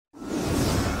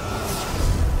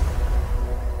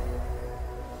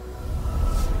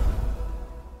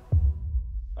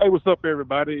Hey, what's up,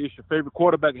 everybody? It's your favorite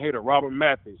quarterback hater, Robert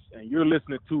Mathis, and you're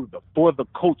listening to the For the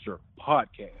Culture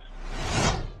podcast.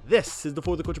 This is the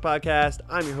For the Culture podcast.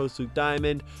 I'm your host, Luke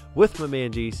Diamond, with my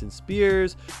man, Jason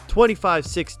Spears.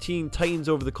 25-16 Titans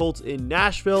over the Colts in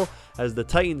Nashville as the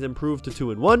Titans improve to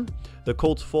 2-1. The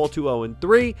Colts fall to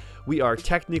 0-3. We are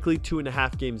technically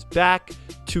 2.5 games back,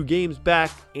 2 games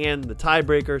back, and the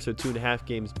tiebreaker, so 2.5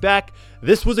 games back.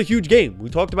 This was a huge game.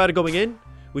 We talked about it going in.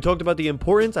 We talked about the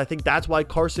importance. I think that's why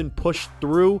Carson pushed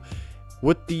through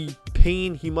with the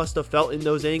pain he must have felt in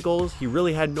those ankles. He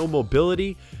really had no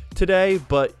mobility today,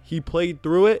 but he played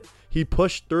through it. He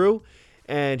pushed through,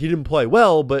 and he didn't play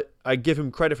well, but I give him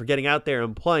credit for getting out there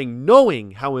and playing,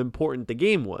 knowing how important the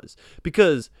game was.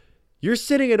 Because you're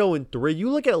sitting at 0-3. You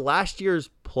look at last year's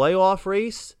playoff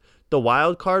race, the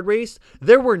wild card race,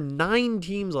 there were 9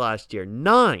 teams last year,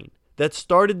 9, that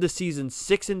started the season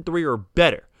 6-3 or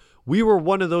better. We were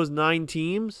one of those 9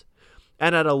 teams,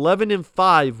 and at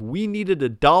 11-5, we needed a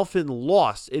Dolphin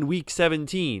loss in Week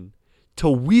 17 to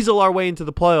weasel our way into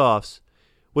the playoffs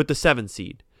with the 7th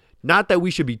seed. Not that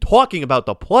we should be talking about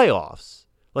the playoffs,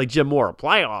 like Jim Moore,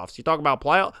 playoffs. You talk about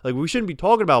playoffs? Like, we shouldn't be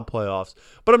talking about playoffs,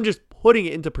 but I'm just putting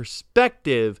it into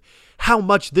perspective how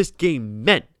much this game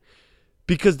meant.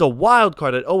 Because the wild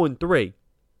card at 0-3,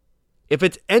 if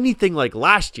it's anything like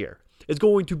last year, is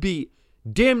going to be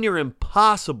damn near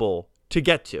impossible to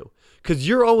get to. Because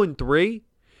you're 0-3,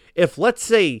 if let's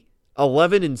say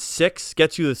 11-6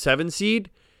 gets you the 7 seed,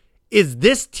 is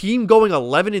this team going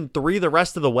 11-3 the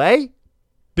rest of the way?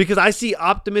 Because I see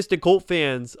optimistic Colt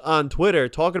fans on Twitter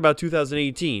talking about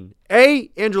 2018.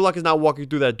 A, Andrew Luck is not walking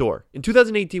through that door. In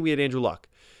 2018, we had Andrew Luck.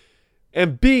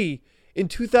 And B, in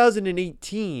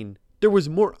 2018, there was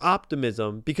more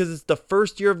optimism because it's the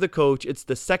first year of the coach. It's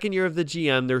the second year of the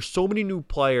GM. There's so many new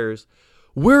players.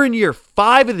 We're in year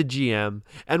 5 of the GM,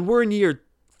 and we're in year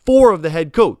 4 of the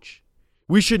head coach.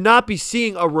 We should not be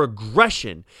seeing a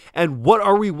regression. And what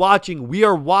are we watching? We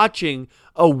are watching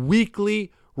a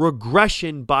weekly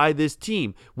regression by this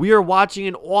team. We are watching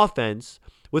an offense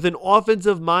with an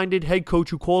offensive-minded head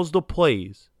coach who calls the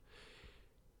plays,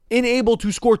 unable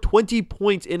to score 20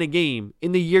 points in a game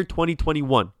in the year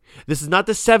 2021. This is not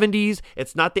the 70s.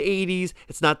 It's not the 80s.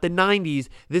 It's not the 90s.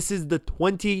 This is the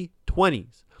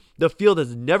 2020s. The field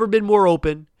has never been more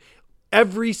open.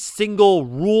 Every single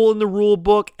rule in the rule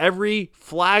book, every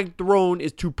flag thrown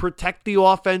is to protect the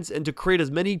offense and to create as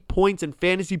many points and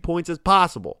fantasy points as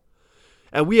possible.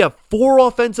 And we have 4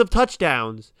 offensive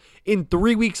touchdowns in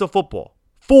 3 weeks of football.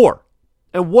 4.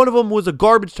 And one of them was a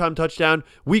garbage time touchdown,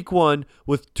 week 1,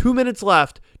 with 2 minutes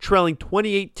left, trailing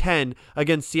 28-10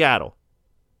 against Seattle.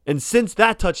 And since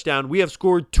that touchdown, we have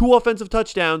scored 2 offensive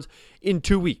touchdowns in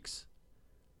 2 weeks.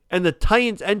 And the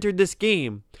Titans entered this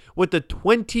game with the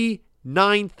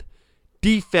 29th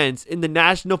defense in the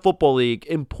National Football League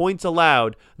in points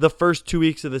allowed the first 2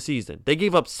 weeks of the season. They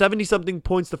gave up 70-something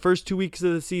points the first 2 weeks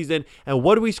of the season. And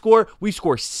what do we score? We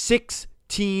score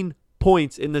 16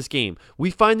 points in this game.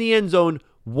 We find the end zone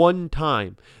 1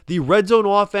 time. The red zone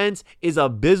offense is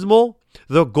abysmal.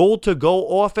 The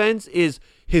goal-to-go offense is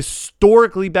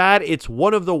historically bad. It's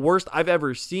one of the worst I've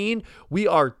ever seen. We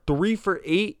are 3 for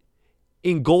 8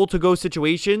 in goal-to-go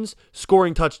situations,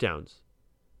 scoring touchdowns.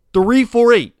 3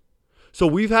 for 8. So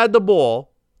we've had the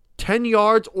ball 10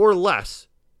 yards or less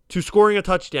to scoring a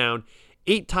touchdown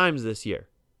 8 times this year.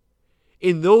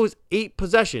 In those 8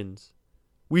 possessions,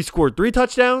 we scored 3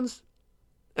 touchdowns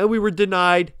and we were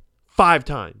denied 5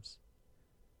 times.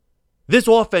 This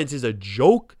offense is a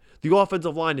joke. The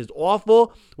offensive line is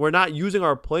awful. We're not using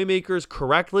our playmakers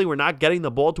correctly. We're not getting the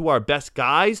ball to our best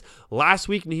guys. Last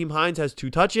week, Nyheim Hines has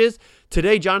 2 touches.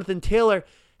 Today, Jonathan Taylor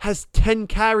has 10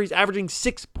 carries, averaging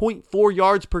 6.4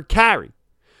 yards per carry.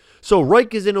 So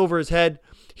Reich is in over his head.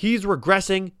 He's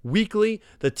regressing weekly.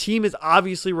 The team is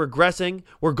obviously regressing.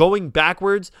 We're going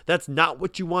backwards. That's not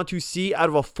what you want to see out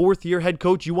of a 4th-year head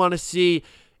coach. You want to see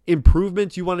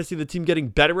improvements. You want to see the team getting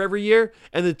better every year.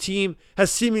 And the team has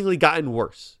seemingly gotten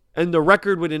worse. And the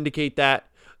record would indicate that,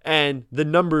 and the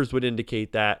numbers would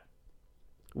indicate that.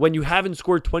 When you haven't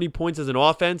scored 20 points as an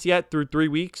offense yet through 3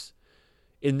 weeks,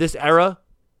 in this era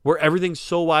where everything's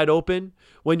so wide open,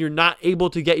 when you're not able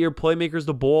to get your playmakers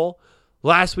the ball.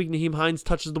 Last week, Nyheim Hines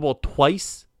touches the ball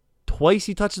twice. Twice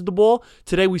he touches the ball.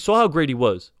 Today, we saw how great he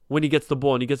was when he gets the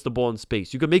ball and he gets the ball in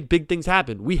space. You can make big things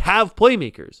happen. We have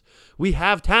playmakers. We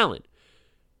have talent.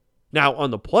 Now,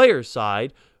 on the player's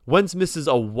side, Wentz misses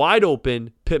a wide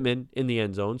open Pittman in the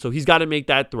end zone, so he's got to make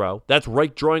that throw. That's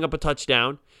Reich drawing up a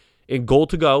touchdown in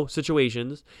goal-to-go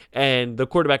situations and the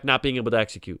quarterback not being able to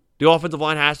execute. The offensive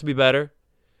line has to be better.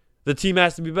 The team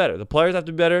has to be better. The players have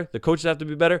to be better. The coaches have to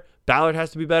be better. Ballard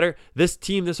has to be better. This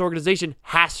team, this organization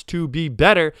has to be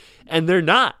better, and they're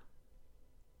not.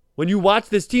 When you watch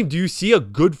this team, do you see a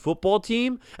good football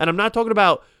team? And I'm not talking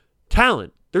about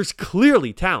talent. There's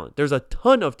clearly talent. There's a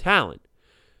ton of talent.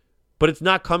 But it's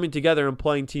not coming together and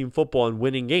playing team football and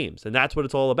winning games. And that's what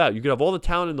it's all about. You could have all the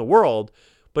talent in the world,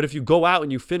 but if you go out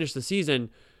and you finish the season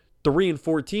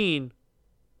 3-14,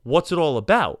 what's it all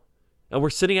about? And we're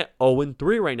sitting at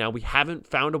 0-3 right now. We haven't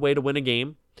found a way to win a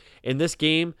game. In this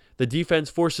game, the defense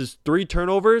forces 3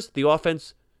 turnovers. The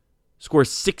offense scores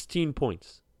 16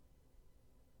 points.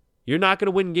 You're not going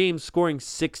to win games scoring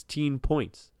 16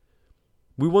 points.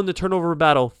 We won the turnover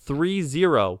battle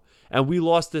 3-0, and we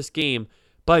lost this game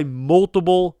by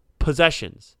multiple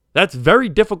possessions. That's very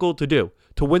difficult to do,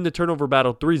 to win the turnover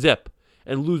battle 3-0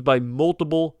 and lose by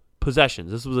multiple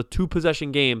possessions. This was a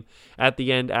 2-possession game at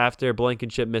the end after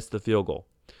Blankenship missed the field goal.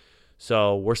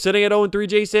 So we're sitting at 0-3,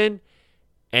 Jason,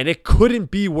 and it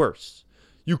couldn't be worse.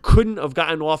 You couldn't have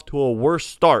gotten off to a worse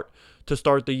start to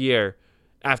start the year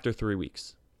after 3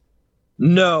 weeks.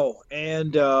 No,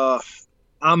 and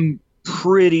I'm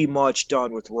pretty much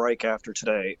done with Reich after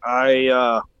today.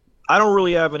 I don't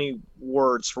really have any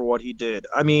words for what he did.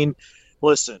 I mean,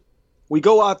 listen, we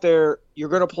go out there, you're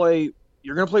gonna play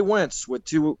Wentz with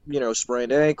 2,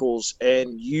 sprained ankles,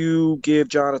 and you give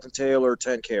Jonathan Taylor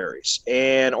 10 carries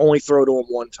and only throw to him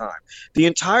 1 time. The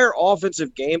entire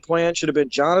offensive game plan should have been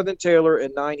Jonathan Taylor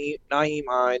and Nyheim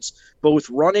Hines both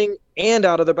running and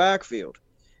out of the backfield.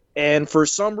 And for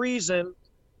some reason,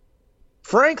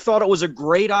 Frank thought it was a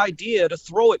great idea to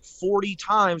throw it 40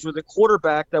 times with a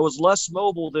quarterback that was less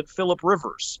mobile than Phillip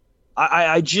Rivers.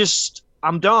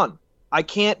 I'm done. I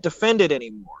can't defend it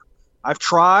anymore. I've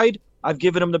tried. I've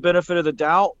given him the benefit of the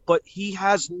doubt, but he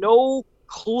has no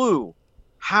clue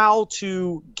how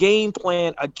to game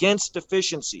plan against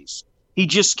deficiencies. He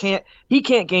just can't. He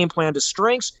can't game plan to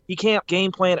strengths. He can't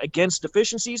game plan against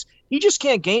deficiencies. He just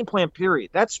can't game plan.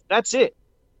 Period. That's it.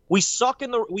 We suck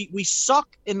in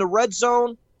the red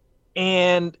zone,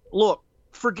 and look,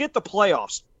 forget the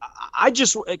playoffs. I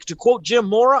just, to quote Jim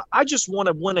Mora, I just want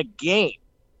to win a game.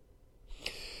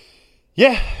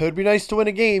 Yeah, it would be nice to win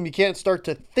a game. You can't start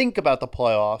to think about the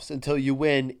playoffs until you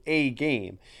win a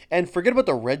game. And forget about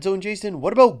the red zone, Jason.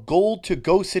 What about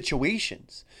goal-to-go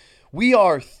situations? We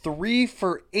are 3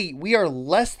 for 8. We are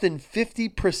less than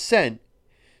 50%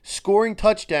 scoring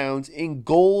touchdowns in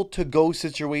goal-to-go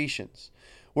situations.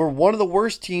 We're one of the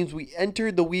worst teams. We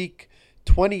entered the week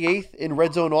 28th in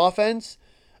red zone offense.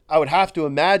 I would have to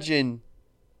imagine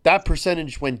that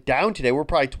percentage went down today. We're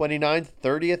probably 29th,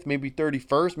 30th, maybe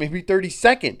 31st, maybe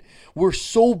 32nd. We're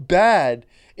so bad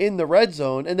in the red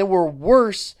zone, and then we're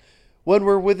worse when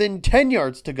we're within 10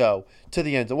 yards to go to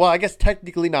the end zone. Well, I guess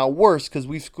technically not worse because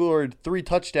we've scored 3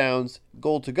 touchdowns,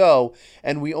 goal to go,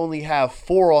 and we only have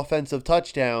 4 offensive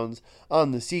touchdowns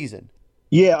on the season.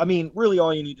 Yeah, I mean, really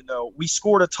all you need to know, we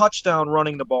scored a touchdown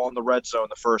running the ball in the red zone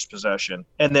the first possession,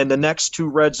 and then the next 2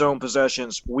 red zone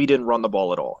possessions, we didn't run the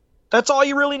ball at all. That's all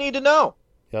you really need to know.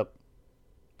 Yep.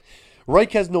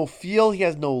 Reich has no feel. He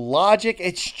has no logic.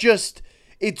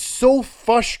 It's so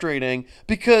frustrating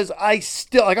because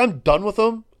I'm done with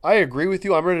him. I agree with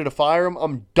you. I'm ready to fire him.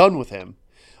 I'm done with him.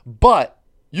 But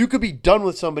you could be done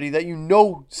with somebody that you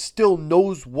know still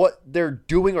knows what they're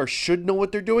doing or should know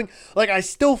what they're doing. Like, I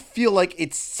still feel like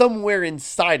it's somewhere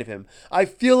inside of him. I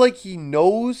feel like he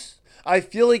knows. I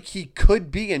feel like he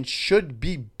could be and should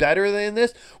be better than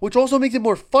this, which also makes it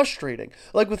more frustrating.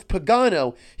 Like with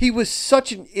Pagano, he was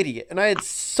such an idiot, and I had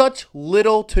such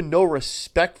little to no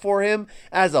respect for him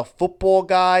as a football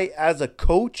guy, as a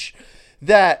coach,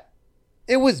 that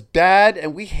it was bad,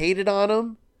 and we hated on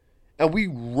him. And we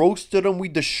roasted him. We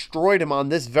destroyed him on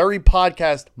this very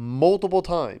podcast multiple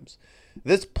times.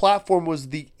 This platform was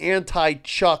the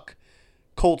anti-Chuck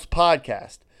Colts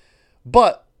podcast.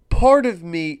 But part of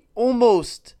me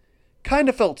almost kind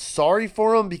of felt sorry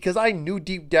for him because I knew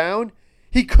deep down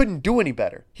he couldn't do any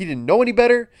better. He didn't know any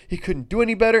better. He couldn't do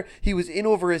any better. He was in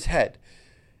over his head.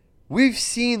 We've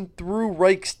seen through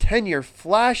Reich's tenure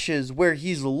flashes where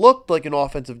he's looked like an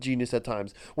offensive genius at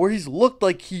times, where he's looked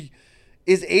like he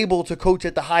is able to coach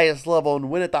at the highest level and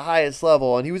win at the highest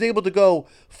level. And he was able to go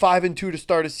 5-2 to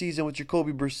start a season with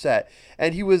Jacoby Brissett.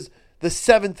 And he was the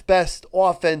 7th best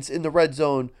offense in the red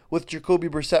zone with Jacoby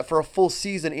Brissett for a full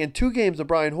season and 2 games of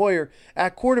Brian Hoyer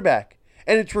at quarterback.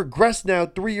 And it's regressed now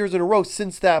 3 years in a row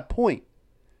since that point.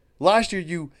 Last year,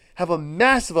 you have a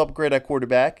massive upgrade at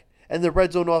quarterback, and the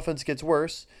red zone offense gets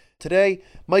worse. Today,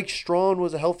 Mike Strawn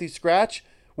was a healthy scratch.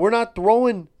 We're not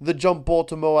throwing the jump ball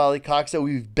to Mo Alley Cox that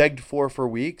we've begged for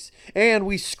weeks. And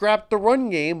we scrapped the run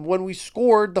game when we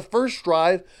scored the first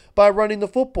drive by running the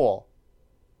football.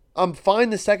 I'm fine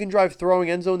the second drive throwing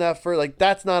end zone that first. Like,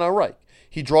 that's not all right.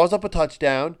 He draws up a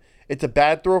touchdown. It's a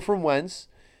bad throw from Wentz.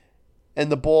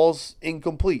 And the ball's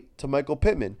incomplete to Michael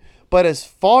Pittman. But as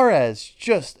far as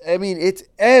it's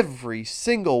every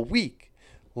single week.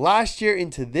 Last year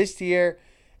into this year,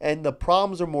 and the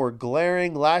problems are more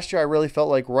glaring. Last year, I really felt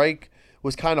like Reich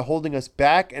was kind of holding us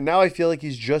back, and now I feel like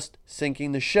he's just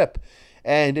sinking the ship.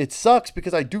 And it sucks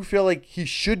because I do feel like he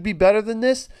should be better than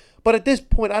this, but at this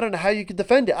point, I don't know how you could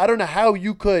defend it. I don't know how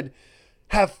you could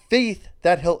have faith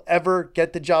that he'll ever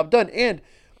get the job done. And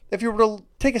if you were to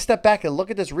take a step back and look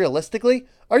at this realistically,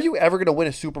 are you ever going to win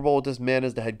a Super Bowl with this man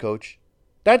as the head coach?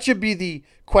 That should be the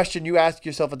question you ask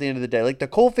yourself at the end of the day. Like, the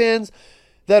Cole fans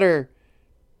that are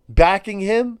backing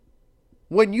him,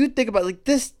 when you think about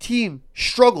this team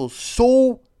struggles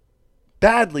so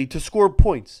badly to score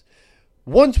points.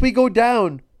 Once we go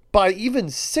down by even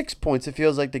 6 points, it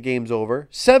feels like the game's over.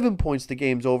 7 points, the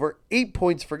game's over. 8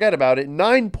 points, forget about it.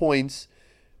 9 points,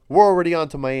 we're already on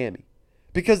to Miami.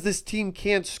 Because this team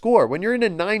can't score. When you're in a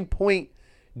 9-point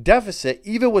deficit,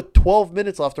 even with 12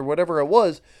 minutes left or whatever it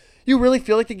was, you really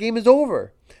feel like the game is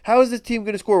over. How is this team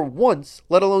going to score once,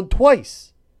 let alone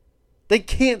twice? They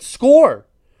can't score.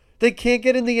 They can't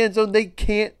get in the end zone. They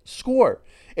can't score.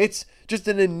 It's just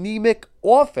an anemic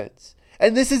offense.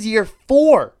 And this is year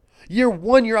 4. Year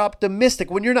 1, you're optimistic.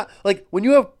 When you're not, when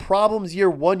you have problems year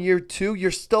 1, year 2,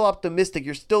 you're still optimistic.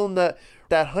 You're still in that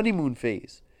honeymoon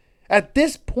phase. At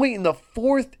this point in the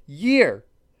 4th year,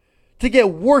 to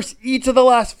get worse each of the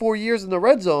last 4 years in the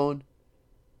red zone,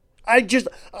 I'm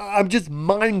just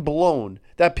mind blown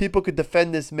that people could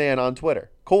defend this man on Twitter.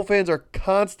 Cole fans are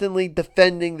constantly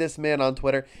defending this man on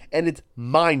Twitter, and it's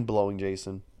mind blowing,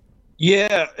 Jason.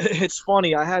 Yeah, it's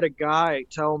funny. I had a guy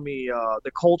tell me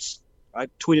the Colts. I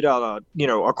tweeted out,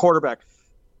 our quarterback,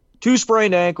 2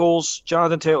 sprained ankles.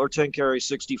 Jonathan Taylor, 10 carries,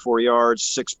 64 yards,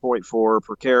 6.4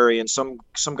 per carry. And some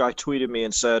guy tweeted me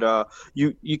and said,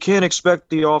 you can't expect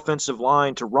the offensive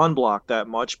line to run block that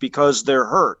much because they're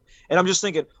hurt. And I'm just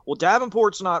thinking, well,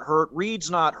 Davenport's not hurt,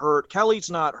 Reed's not hurt, Kelly's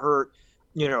not hurt,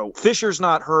 Fisher's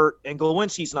not hurt, and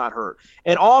Glowinski's not hurt.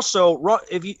 And also,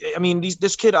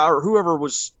 this kid or whoever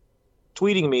was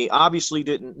tweeting me obviously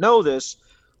didn't know this,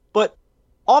 but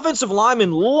offensive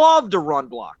linemen love to run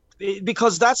block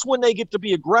because that's when they get to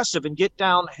be aggressive and get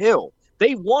downhill.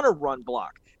 They want to run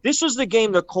block. This was the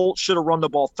game the Colts should have run the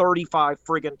ball 35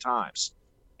 friggin' times,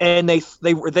 and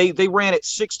they ran it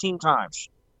 16 times.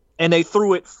 And they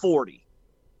threw it 40.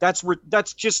 That's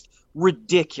just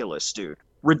ridiculous, dude.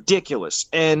 Ridiculous.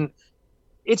 And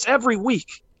it's every week.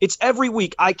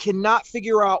 I cannot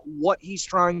figure out what he's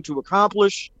trying to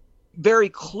accomplish. Very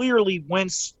clearly,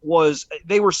 Wentz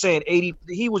they were saying 80.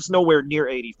 He was nowhere near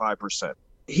 85%.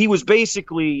 He was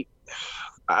basically,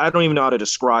 I don't even know how to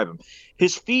describe him.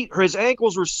 His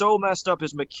ankles were so messed up.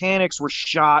 His mechanics were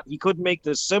shot. He couldn't make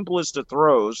the simplest of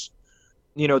throws.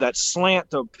 That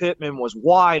slant to Pittman was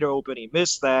wide open. He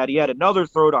missed that. He had another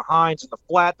throw to Hines in the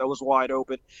flat that was wide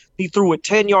open. He threw it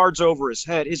 10 yards over his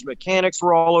head. His mechanics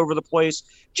were all over the place.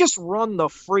 Just run the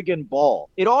friggin' ball.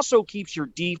 It also keeps your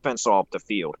defense off the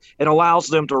field and allows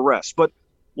them to rest. But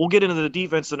we'll get into the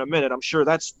defense in a minute. I'm sure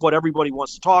that's what everybody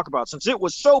wants to talk about since it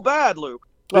was so bad, Luke.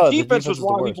 The defense was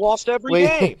why we've lost every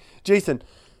game. Jason,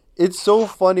 it's so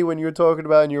funny when you're talking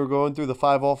about and you were going through the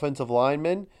 5 offensive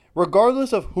linemen.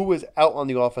 Regardless of who is out on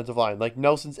the offensive line, like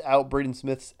Nelson's out, Braden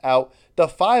Smith's out, the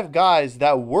 5 guys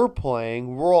that were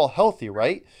playing were all healthy,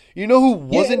 right? You know who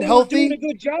wasn't healthy? Doing a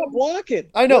good job blocking.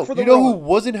 I know. You know who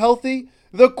wasn't healthy?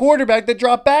 The quarterback that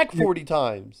dropped back 40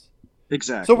 times.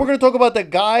 Exactly. So we're going to talk about the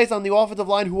guys on the offensive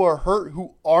line who are hurt,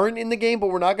 who aren't in the game, but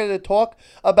we're not going to talk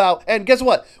about. And guess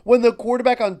what? When the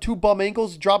quarterback on 2 bum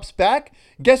ankles drops back,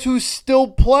 guess who's still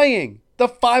playing? The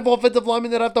 5 offensive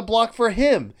linemen that have to block for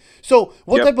him. So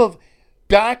what type of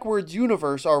backwards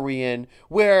universe are we in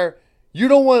where you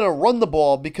don't want to run the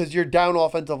ball because you're down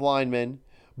offensive linemen,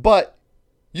 but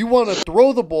you want to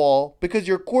throw the ball because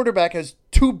your quarterback has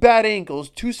 2 bad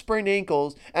ankles, 2 sprained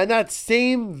ankles, and that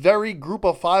same very group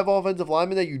of 5 offensive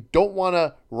linemen that you don't want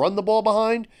to run the ball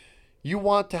behind, you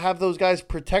want to have those guys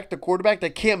protect the quarterback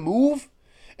that can't move?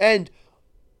 And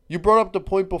you brought up the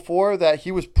point before that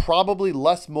he was probably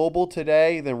less mobile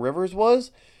today than Rivers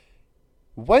was.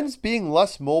 Wentz being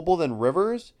less mobile than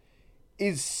Rivers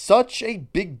is such a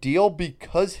big deal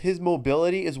because his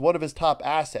mobility is one of his top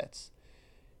assets.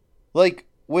 Like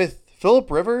with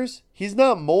Phillip Rivers, he's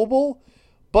not mobile,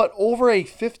 But over a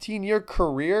 15-year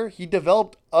career, he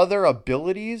developed other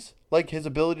abilities, like his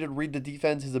ability to read the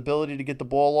defense, his ability to get the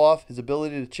ball off, his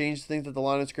ability to change things at the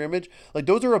line of scrimmage. Like,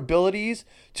 those are abilities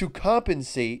to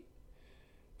compensate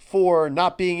for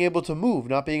not being able to move,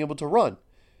 not being able to run.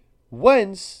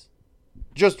 Wentz,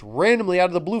 just randomly out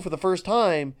of the blue for the first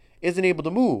time, isn't able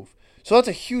to move. So that's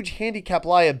a huge handicap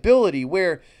liability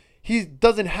where he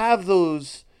doesn't have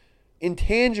those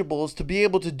intangibles to be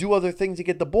able to do other things to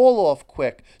get the ball off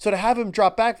quick. So to have him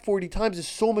drop back 40 times is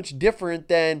so much different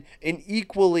than an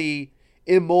equally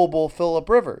immobile Phillip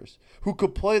Rivers who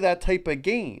could play that type of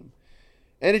game.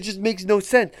 And it just makes no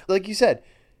sense. Like you said,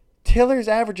 Taylor's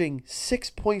averaging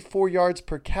 6.4 yards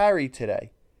per carry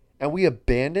today, and we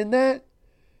abandoned that?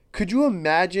 Could you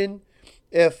imagine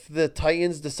if the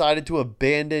Titans decided to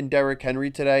abandon Derrick Henry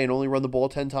today and only run the ball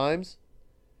 10 times?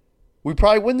 We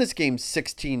probably win this game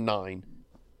 16-9.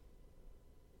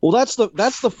 Well, that's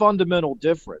the fundamental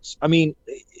difference. I mean,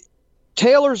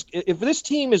 if this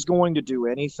team is going to do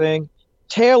anything,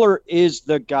 Taylor is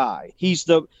the guy.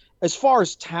 As far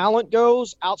as talent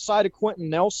goes, outside of Quentin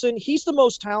Nelson, he's the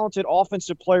most talented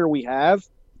offensive player we have.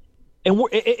 And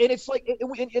it's like,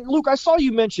 and Luke, I saw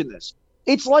you mention this.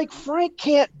 It's like Frank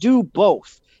can't do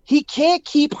both. He can't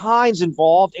keep Hines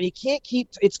involved, and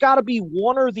it's got to be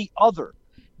one or the other.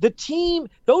 The team,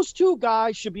 those two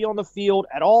guys should be on the field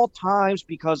at all times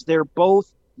because they're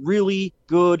both really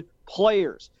good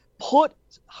players. Put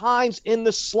Hines in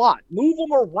the slot. Move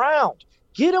him around.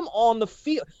 Get him on the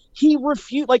field. He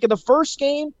refused. Like in the first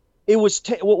game, it was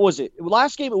what was it?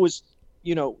 Last game, it was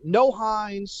no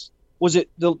Hines. Was it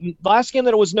the last game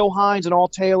that it was no Hines and all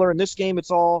Taylor? And this game, it's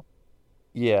all.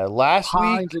 Yeah, last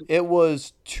Hines week it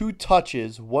was 2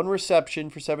 touches, 1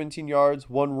 reception for 17 yards,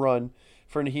 1 run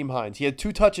for Nyheim Hines. He had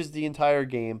 2 touches the entire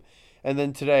game. And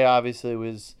then today, obviously, it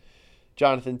was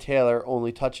Jonathan Taylor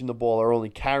only touching the ball or only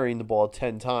carrying the ball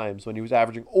 10 times when he was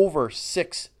averaging over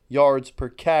 6 yards per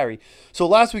carry. So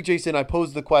last week, Jason, I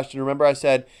posed the question. Remember I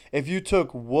said, if you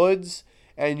took Woods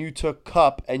and you took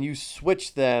Kupp and you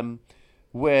switched them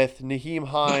with Nyheim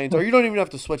Hines, or you don't even have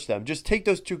to switch them. Just take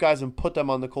those 2 guys and put them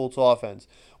on the Colts offense.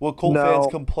 Will Colt fans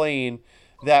complain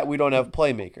that we don't have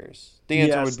playmakers? The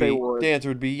answer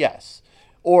would be yes.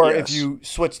 Or if you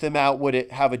switch them out, would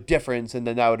it have a difference? And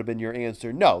then that would have been your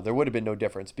answer. No, there would have been no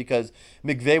difference because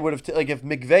McVay would have if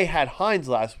McVay had Hines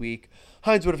last week,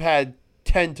 Hines would have had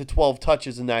 10 to 12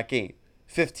 touches in that game,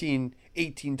 15,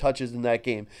 18 touches in that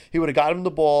game. He would have got him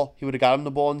the ball. He would have got him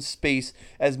the ball in space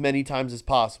as many times as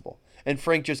possible. And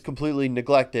Frank just completely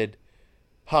neglected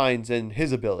Hines and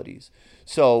his abilities.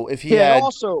 So if he had...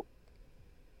 also,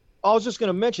 I was just going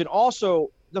to mention,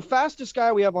 also, the fastest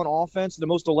guy we have on offense, the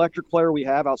most electric player we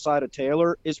have outside of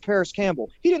Taylor, is Paris Campbell.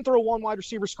 He didn't throw 1 wide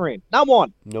receiver screen. Not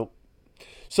 1. Nope.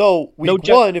 So week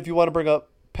 1, if you want to bring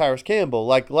up Paris Campbell,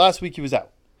 like last week he was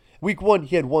out. Week 1,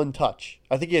 he had 1 touch.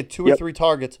 I think he had 2 or 3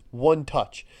 targets, 1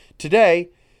 touch. Today,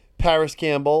 Paris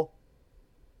Campbell,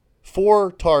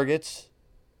 4 targets,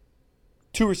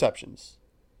 2 receptions.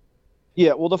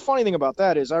 Yeah, well, the funny thing about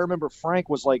that is I remember Frank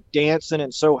was like dancing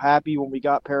and so happy when we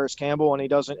got Paris Campbell, and he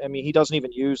doesn't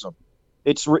even use him.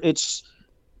 It's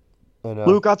I know.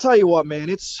 Luke, I'll tell you what,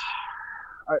 man,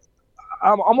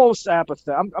 I'm almost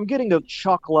apathetic. I'm getting to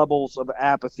Chuck levels of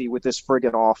apathy with this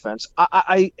friggin' offense.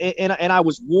 I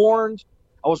was warned.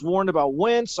 I was warned about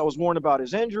Wentz. I was warned about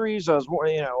his injuries.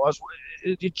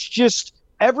 It's just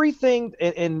everything,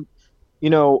 and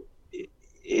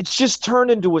it's just turned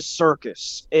into a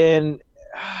circus. And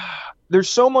there's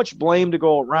so much blame to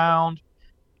go around.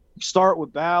 You start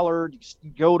with Ballard,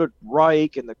 you go to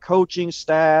Reich and the coaching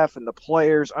staff and the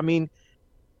players. I mean,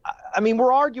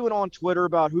 we're arguing on Twitter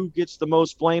about who gets the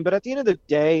most blame, but at the end of the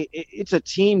day, it's a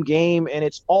team game and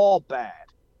it's all bad.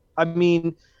 I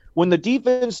mean, when the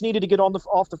defense needed to get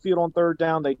off the field on 3rd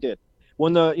down, they did.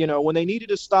 When they needed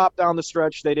to stop down the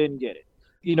stretch, they didn't get it.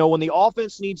 When the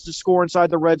offense needs to score inside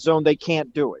the red zone, they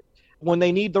can't do it. When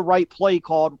they need the right play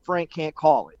called, Frank can't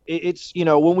call it. It's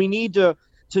when we need to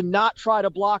not try to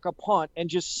block a punt and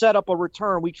just set up a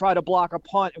return, we try to block a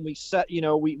punt and we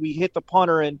hit the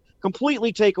punter and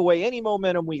completely take away any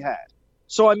momentum we had.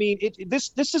 So, I mean,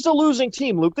 this is a losing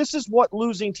team, Luke. This is what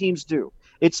losing teams do.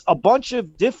 It's a bunch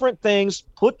of different things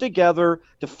put together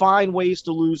to find ways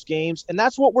to lose games, and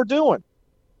that's what we're doing.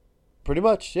 Pretty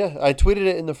much, yeah. I tweeted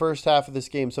it in the first half of this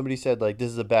game. Somebody said, this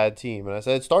is a bad team. And I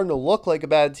said, it's starting to look like a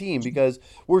bad team because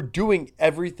we're doing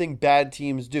everything bad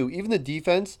teams do. Even the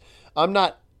defense, I'm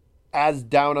not as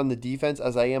down on the defense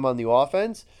as I am on the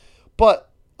offense.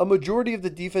 But a majority of the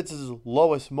defense's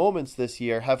lowest moments this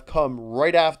year have come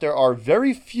right after our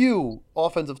very few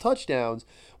offensive touchdowns.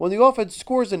 When the offense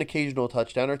scores an occasional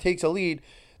touchdown or takes a lead,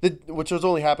 which has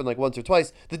only happened like once or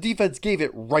twice, the defense gave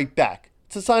it right back.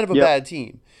 It's a sign of a bad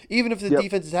team. Even if the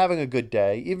defense is having a good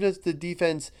day, even if the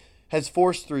defense has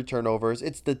forced 3 turnovers,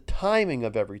 it's the timing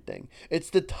of everything. It's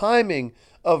the timing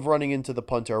of running into the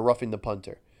punter or roughing the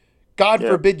punter. God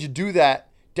forbid you do that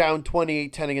down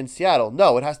 28-10 against Seattle.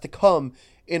 No, it has to come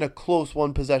in a close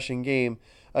one-possession game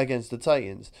against the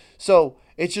Titans. So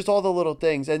it's just all the little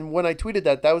things. And when I tweeted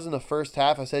that was in the first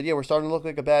half. I said, we're starting to look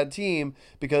like a bad team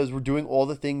because we're doing all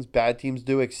the things bad teams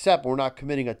do, except we're not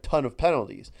committing a ton of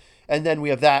penalties. And then we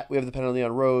have the penalty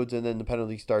on Rhodes, and then the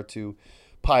penalties start to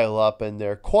pile up, and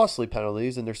they're costly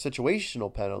penalties, and they're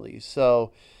situational penalties.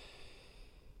 So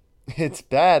it's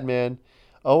bad, man.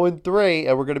 0-3,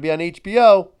 and we're going to be on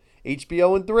HBO.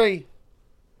 HBO and 3.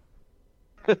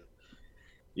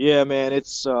 Yeah, man,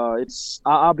 it's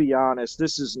I'll be honest,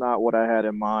 this is not what I had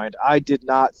in mind. I did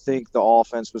not think the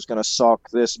offense was going to suck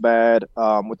this bad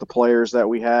with the players that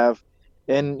we have.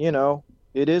 And,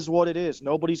 it is what it is.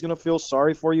 Nobody's going to feel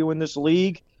sorry for you in this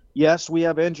league. Yes, we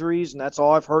have injuries, and that's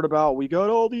all I've heard about. We got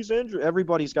all these injuries.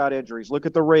 Everybody's got injuries. Look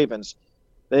at the Ravens.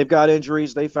 They've got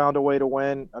injuries. They found a way to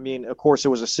win. I mean, of course, it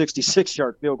was a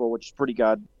 66-yard field goal, which is pretty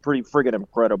friggin'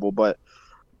 incredible, but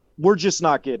we're just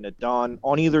not getting it done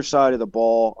on either side of the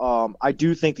ball. I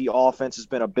do think the offense has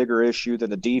been a bigger issue than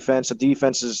the defense. The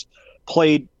defense has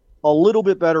played a little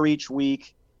bit better each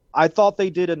week. I thought they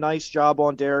did a nice job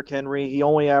on Derrick Henry. He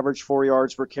only averaged 4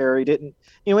 yards per carry.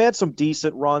 He had some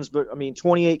decent runs, but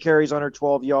 28 carries under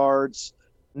 12 yards,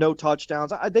 no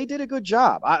touchdowns. They did a good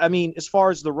job. As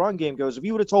far as the run game goes, if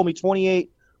you would have told me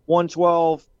 28,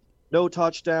 112, no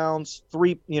touchdowns,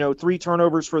 three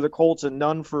turnovers for the Colts and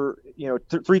none for,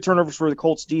 3 turnovers for the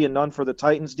Colts D and none for the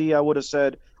Titans D, I would have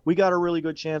said we got a really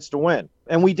good chance to win.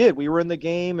 And we did. We were in the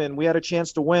game and we had a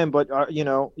chance to win, but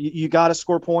you got to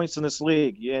score points in this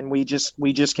league, and we just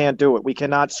can't do it. We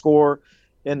cannot score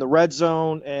in the red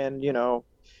zone, and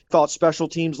thought special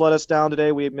teams let us down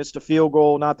today. We had missed a field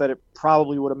goal. Not that it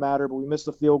probably would have mattered, but we missed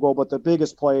a field goal. But the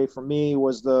biggest play for me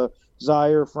was the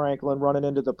Zaire Franklin running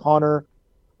into the punter.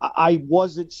 I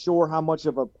wasn't sure how much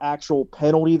of an actual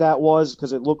penalty that was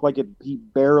because it looked like he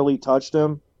barely touched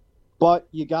him. But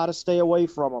you got to stay away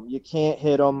from him. You can't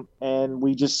hit him. And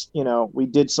we just, we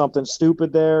did something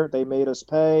stupid there. They made us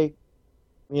pay.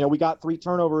 We got 3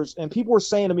 turnovers. And people were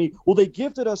saying to me, well, they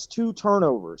gifted us 2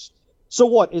 turnovers. So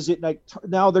what? Is it like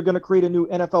now they're going to create a new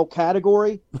NFL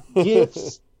category?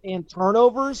 Gifts and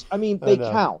turnovers? They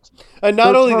count. And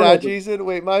not only that, Jason,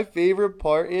 wait, my favorite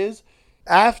part is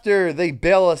after they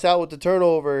bail us out with the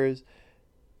turnovers,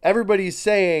 everybody's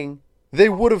saying they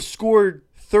would have scored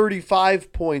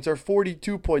 35 points or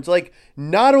 42 points. Like,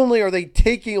 not only are they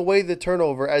taking away the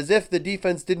turnover as if the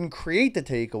defense didn't create the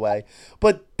takeaway,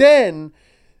 but then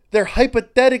they're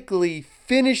hypothetically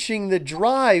finishing the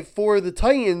drive for the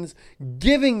Titans,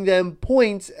 giving them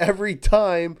points every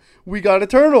time we got a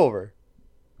turnover.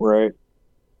 Right.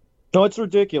 No, it's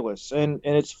ridiculous. And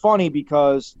it's funny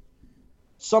because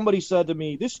somebody said to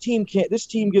me, this team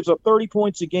gives up 30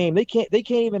 points a game. They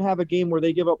can't even have a game where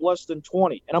they give up less than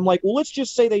 20. And I'm like, well, let's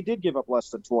just say they did give up less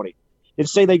than 20 and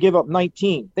say they give up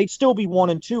 19. They'd still be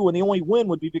 1-2, and the only win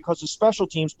would be because the special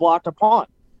teams blocked a punt.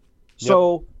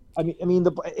 So,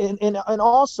 and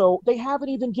also they haven't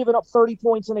even given up 30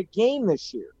 points in a game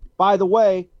this year. By the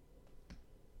way,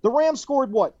 the Rams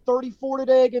scored 34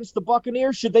 today against the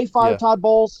Buccaneers. Should they fire Todd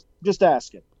Bowles? Just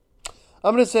asking.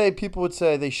 I'm going to say people would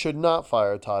say they should not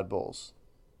fire Todd Bowles.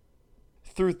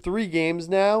 Through 3 games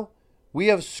now, we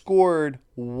have scored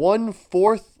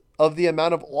 1/4 of the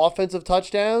amount of offensive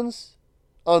touchdowns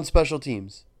on special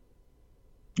teams.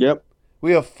 Yep.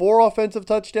 We have 4 offensive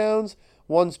touchdowns,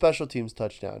 1 special teams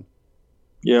touchdown.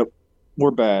 Yep.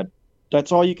 We're bad.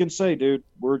 That's all you can say, dude.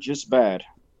 We're just bad.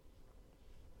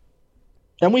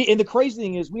 And the crazy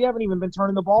thing is we haven't even been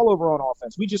turning the ball over on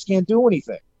offense. We just can't do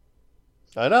anything.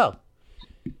 I know.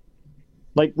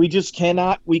 Like, we just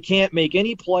we can't make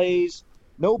any plays,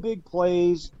 no big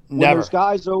plays. When Never. there's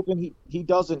guys open, he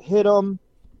doesn't hit them.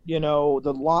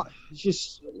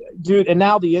 Just, dude, and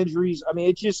now the injuries.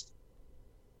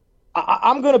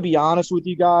 I'm going to be honest with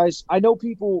you guys. I know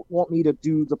people want me to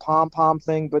do the pom-pom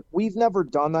thing, but we've never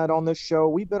done that on this show.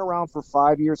 We've been around for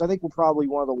 5 years. I think we're probably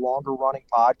one of the longer-running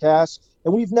podcasts,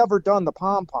 and we've never done the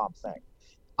pom-pom thing.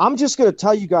 I'm just going to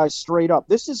tell you guys straight up,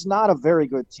 this is not a very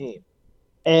good team.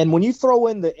 And when you throw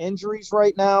in the injuries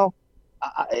right now,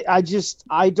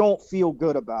 I don't feel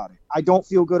good about it. I don't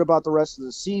feel good about the rest of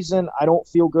the season. I don't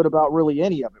feel good about really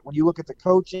any of it. When you look at the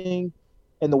coaching,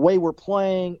 and the way we're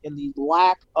playing and the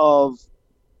lack of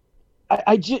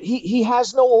he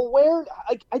has no awareness.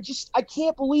 I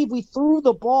can't believe we threw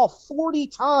the ball 40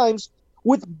 times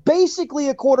with basically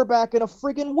a quarterback in a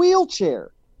friggin'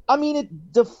 wheelchair. I mean,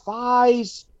 it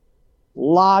defies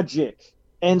logic.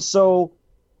 And so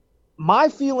my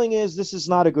feeling is this is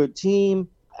not a good team.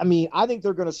 I mean, I think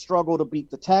they're going to struggle to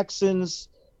beat the Texans.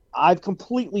 I've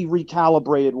completely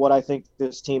recalibrated what I think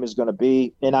this team is going to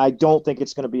be, and I don't think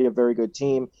it's going to be a very good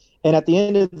team. And at the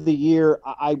end of the year,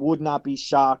 I would not be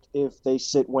shocked if they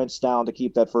sit Wentz down to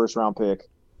keep that first-round pick,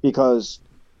 because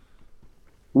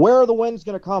where are the wins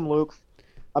going to come, Luke?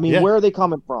 I mean, where are they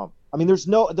coming from? I mean, there's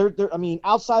no – I mean,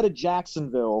 outside of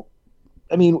Jacksonville,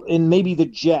 I mean, and maybe the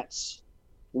Jets,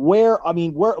 where – I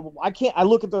mean, where – I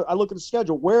look at the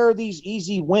schedule. Where are these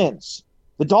easy wins?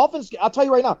 The Dolphins – I'll tell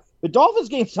you right now, the Dolphins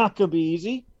game's not going to be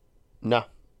easy. No.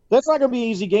 That's not going to be an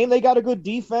easy game. They got a good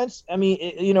defense. I mean,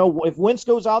 if Wentz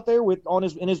goes out there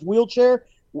in his wheelchair,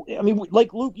 I mean,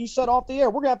 like Luke, you said off the air,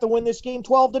 we're going to have to win this game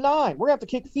 12-9. We're going to have to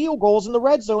kick field goals in the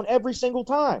red zone every single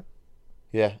time.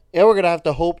 Yeah, and we're going to have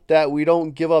to hope that we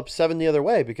don't give up 7 the other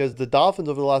way, because the Dolphins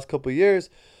over the last couple of years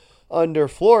under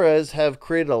Flores have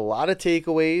created a lot of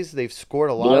takeaways. They've scored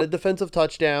a lot of defensive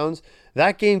touchdowns.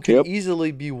 That game could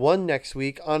easily be won next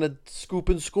week on a scoop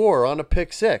and score, on a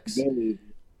pick six.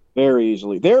 Very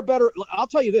easily. They're better. I'll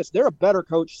tell you this. They're a better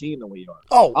coach team than we are.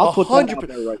 Oh, I'll put 100%. That out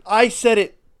there right now. I said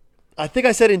it. I think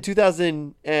I said in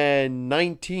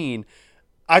 2019,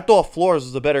 I thought Flores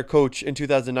was a better coach in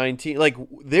 2019. Like,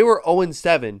 they were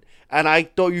 0-7, and I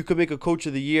thought you could make a coach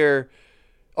of the year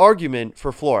argument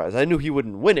for Flores. I knew he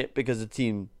wouldn't win it because the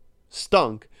team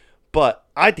stunk, but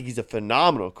I think he's a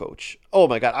phenomenal coach. Oh,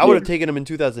 my God. I would have taken him in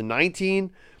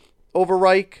 2019 over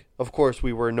Reich. Of course,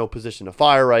 we were in no position to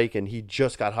fire Reich, and he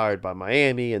just got hired by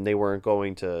Miami, and they weren't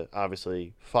going to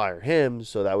obviously fire him,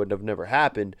 so that would have never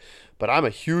happened. But I'm a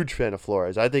huge fan of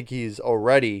Flores. I think he's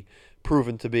already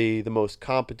proven to be the most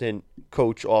competent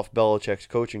coach off Belichick's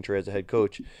coaching tree as a head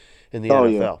coach in the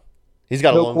NFL. Yeah. He's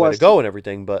got a long way to go and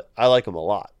everything, but I like him a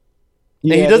lot.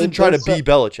 Yeah, and he doesn't try to be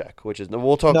Belichick, which is –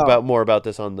 we'll talk more about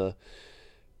this on the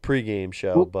pregame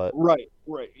show. But Right.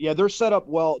 Yeah, they're set up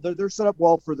well. They're set up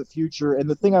well for the future. And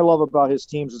the thing I love about his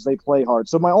teams is they play hard.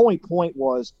 So my only point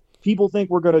was, people think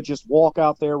we're going to just walk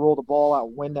out there, roll the ball out,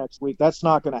 and win next week. That's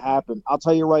not going to happen. I'll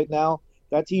tell you right now,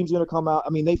 that team's going to come out. I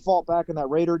mean, they fought back in that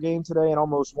Raider game today and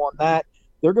almost won that.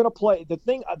 They're going to play. The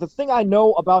thing I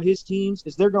know about his teams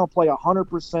is they're going to play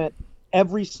 100%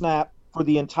 every snap for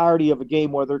the entirety of a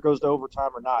game, whether it goes to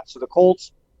overtime or not. So the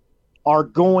Colts are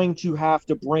going to have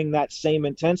to bring that same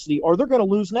intensity, or they're going to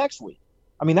lose next week.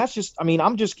 I mean,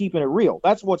 I'm just keeping it real.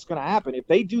 That's what's going to happen. If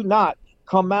they do not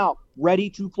come out ready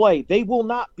to play, they will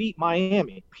not beat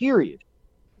Miami, period.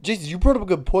 Jesus, you brought up a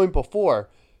good point before.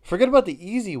 Forget about the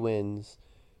easy wins.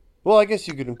 Well, I guess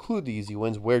you could include the easy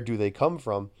wins. Where do they come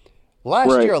from?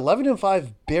 Last year,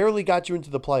 11-5 barely got you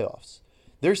into the playoffs.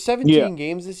 There's 17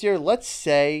 games this year. Let's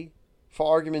say, for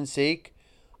argument's sake,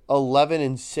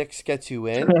 11-6 gets you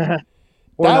in.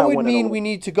 That would mean we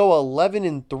need to go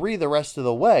 11-3 the rest of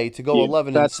the way to go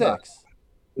 11-6.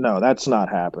 No, that's not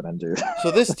happening, dude. So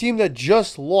this team that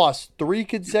just lost 3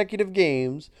 consecutive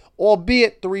games,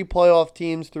 albeit 3 playoff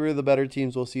teams, 3 of the better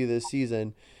teams we'll see this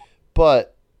season,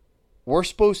 but we're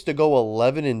supposed to go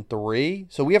 11-3,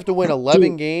 so we have to win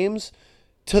 11 games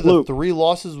to the Luke, 3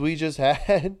 losses we just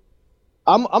had.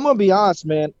 I'm gonna be honest,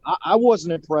 man. I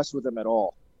wasn't impressed with them at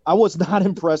all. I was not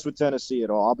impressed with Tennessee at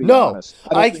all. I'll be honest.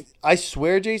 I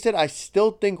swear, Jason, I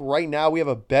still think right now we have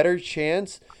a better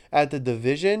chance at the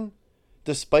division,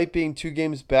 despite being 2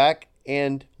 games back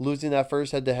and losing that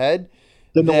first head-to-head,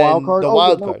 than the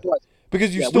wild card.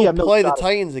 Because you still play the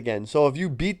Titans again. So if you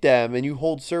beat them and you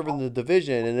hold serve in the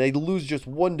division and they lose just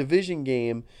 1 division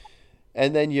game,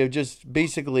 and then you just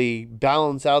basically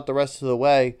balance out the rest of the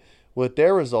way with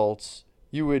their results,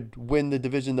 you would win the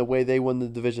division the way they won the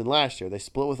division last year. They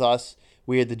split with us.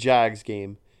 We had the Jags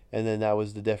game, and then that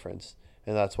was the difference.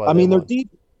 And that's why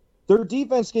their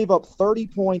defense gave up 30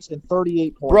 points and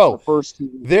 38 points in the first 2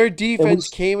 weeks. Their defense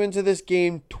came into this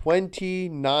game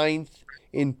 29th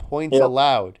in points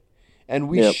allowed, and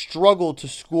we struggled to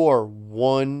score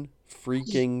 1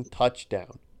 freaking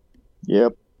touchdown.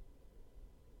 Yep.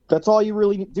 That's all you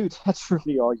really need. Dude, that's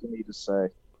really all you need to say.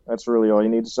 That's really all you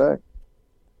need to say.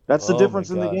 That's the difference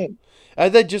in the game.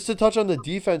 And then just to touch on the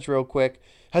defense real quick,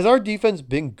 has our defense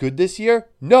been good this year?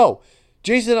 No.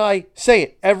 Jason and I say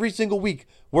it every single week.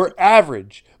 We're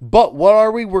average. But what are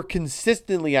we? We're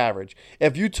consistently average.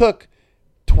 If you took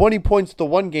 20 points the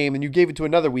one game and you gave it to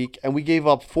another week and we gave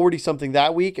up 40 something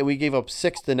that week and we gave up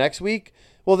 6 the next week,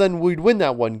 well, then we'd win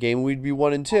that one game and we'd be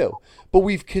 1-2. But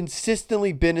we've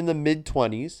consistently been in the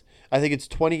mid-20s. I think it's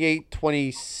 28,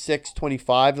 26,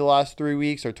 25 the last 3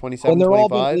 weeks, or 27, and they're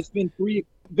 25. all it's been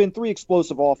three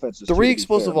explosive offenses. Three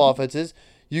explosive offenses.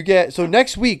 You get, so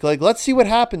next week, like, let's see what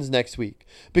happens next week.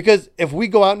 Because if we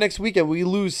go out next week and we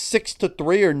lose 6-3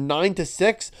 or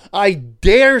 9-6, I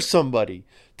dare somebody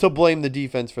to blame the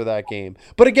defense for that game.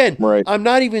 But again, Right. I'm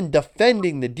not even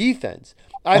defending the defense.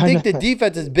 I think the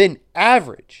defense has been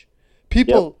average.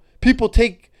 People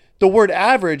take the word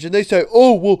average and they say,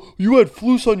 "Oh, well, you had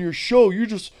Flus on your show. You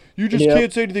just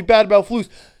can't say anything bad about Flus."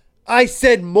 I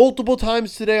said multiple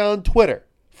times today on Twitter,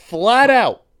 flat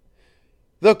out,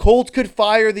 the Colts could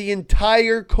fire the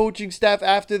entire coaching staff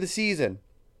after the season.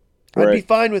 I'd be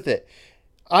fine with it.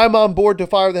 I'm on board to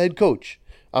fire the head coach.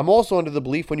 I'm also under the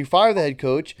belief when you fire the head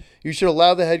coach, you should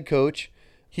allow the head coach,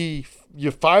 you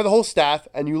fire the whole staff,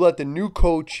 and you let the new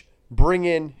coach bring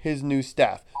in his new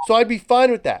staff. So I'd be fine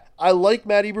with that. I like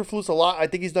Matt Eberflus a lot. I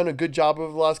think he's done a good job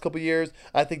over the last couple of years.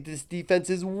 I think this defense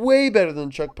is way better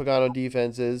than Chuck Pagano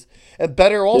defenses. And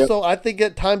better also, I think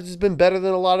at times it's been better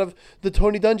than a lot of the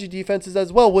Tony Dungy defenses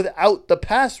as well without the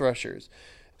pass rushers.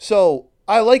 So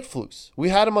I like Flus. We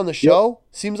had him on the show.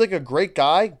 Seems like a great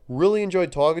guy. Really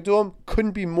enjoyed talking to him.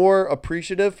 Couldn't be more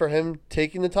appreciative for him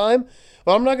taking the time.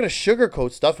 But I'm not going to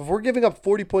sugarcoat stuff. If we're giving up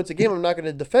 40 points a game, I'm not going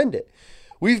to defend it.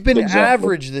 We've been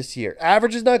average this year.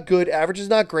 Average is not good. Average is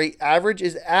not great. Average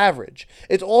is average.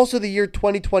 It's also the year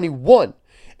 2021,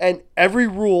 and every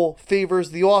rule favors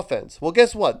the offense. Well,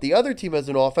 guess what? The other team has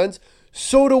an offense.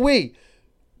 So do we.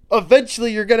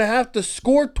 Eventually, you're going to have to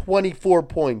score 24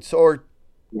 points or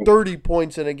 30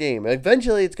 points in a game.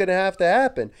 Eventually, it's going to have to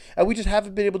happen, and we just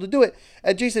haven't been able to do it.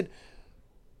 And Jason,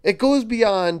 it goes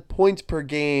beyond points per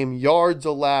game, yards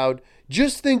allowed.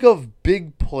 Just think of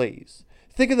big plays.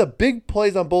 Think of the big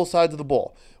plays on both sides of the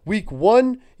ball. Week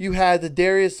 1, you had the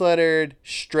Darius Leonard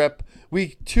strip.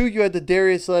 Week 2, you had the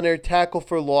Darius Leonard tackle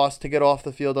for loss to get off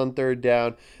the field on third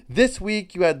down. This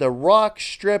week, you had the Rock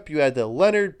strip. You had the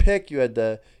Leonard pick. You had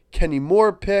the Kenny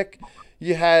Moore pick.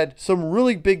 You had some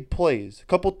really big plays, a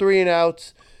couple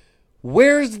 3-and-outs.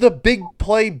 Where's the big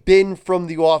play been from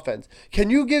the offense? Can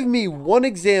you give me one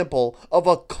example of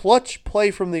a clutch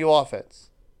play from the offense?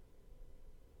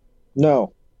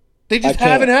 No. They just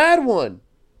haven't had one.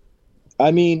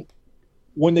 I mean,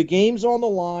 when the game's on the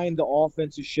line, the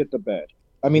offense is shit the bed.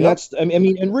 I mean,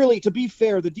 and really, to be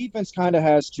fair, the defense kind of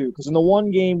has to, because in the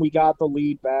one game we got the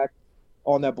lead back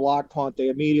on that block punt, they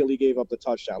immediately gave up the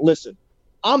touchdown. Listen,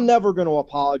 I'm never going to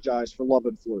apologize for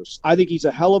loving Flus. I think he's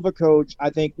a hell of a coach. I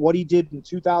think what he did in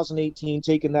 2018,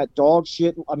 taking that dog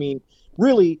shit, I mean,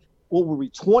 really, what were we,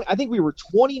 20? I think we were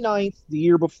 29th the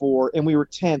year before, and we were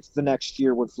 10th the next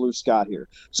year when Flus got here.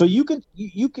 So you can,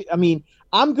 I mean,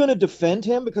 I'm going to defend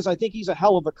him because I think he's a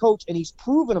hell of a coach, and he's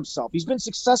proven himself. He's been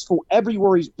successful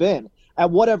everywhere he's been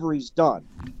at whatever he's done.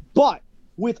 But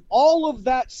with all of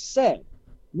that said,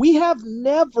 we have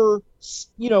never,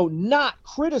 not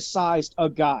criticized a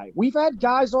guy. We've had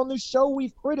guys on this show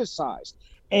we've criticized.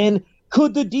 And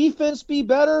could the defense be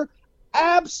better?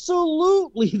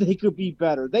 Absolutely, they could be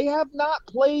better. They have not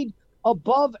played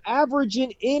above average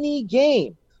in any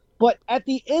game. But at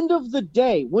the end of the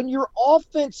day, when your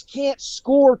offense can't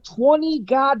score 20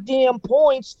 goddamn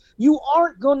points, you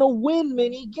aren't going to win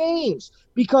many games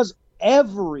because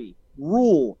every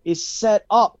rule is set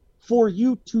up for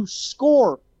you to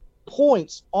score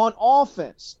points on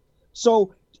offense.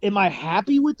 So am I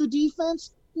happy with the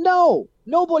defense? No,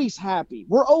 nobody's happy.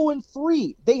 We're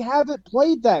 0-3. They haven't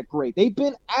played that great. They've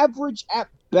been average at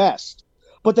best.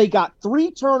 But they got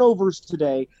 3 turnovers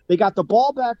today. They got the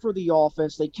ball back for the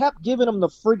offense. They kept giving them the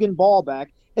friggin' ball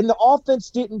back, and the offense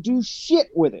didn't do shit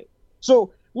with it.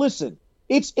 So, listen,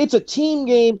 it's a team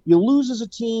game. You lose as a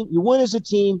team. You win as a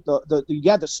team.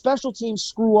 You had the special teams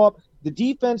screw up. The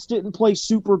defense didn't play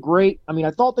super great. I mean,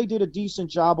 I thought they did a decent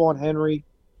job on Henry.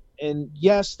 And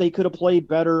yes, they could have played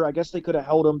better. I guess they could have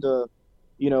held him to,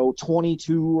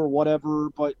 22 or whatever.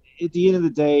 But at the end of the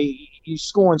day, you're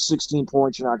scoring 16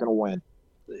 points, you're not going to win.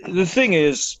 The thing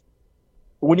is,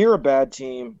 when you're a bad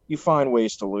team, you find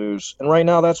ways to lose. And right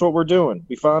now, that's what we're doing.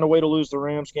 We found a way to lose the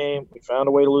Rams game. We found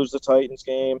a way to lose the Titans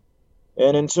game.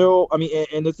 And and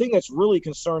the thing that's really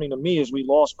concerning to me is we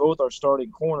lost both our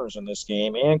starting corners in this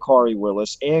game, and Kari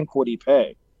Willis and Kwity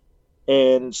Paye.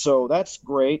 And so that's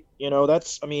great.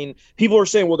 People are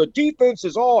saying, well, the defense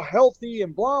is all healthy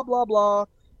and blah, blah, blah.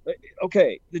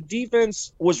 Okay, the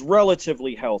defense was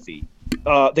relatively healthy.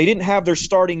 They didn't have their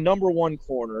starting number 1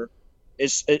 corner,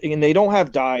 and they don't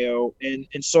have Dio, and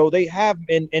so they have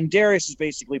and Darius is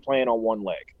basically playing on one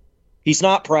leg. He's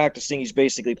not practicing. He's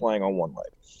basically playing on one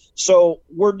leg. So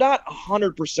we're not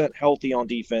 100% healthy on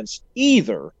defense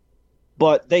either,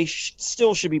 but they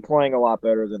still should be playing a lot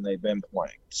better than they've been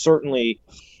playing. Certainly,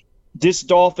 this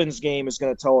Dolphins game is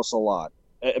going to tell us a lot.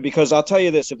 Because I'll tell you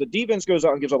this, if the defense goes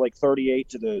out and gives up like 38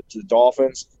 to the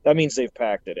Dolphins, that means they've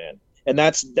packed it in. And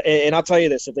I'll tell you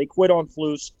this, if they quit on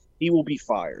Flus, he will be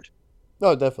fired.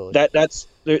 No, definitely.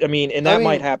 That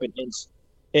might happen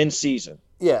in season.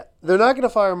 Yeah, they're not going to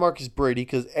fire Marcus Brady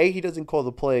because A, he doesn't call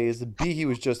the plays, and B, he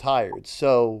was just hired.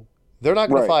 So they're not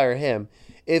going to fire him.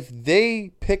 If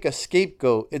they pick a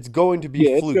scapegoat, it's going to be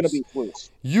Flus. It's going to be Flus.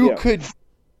 You could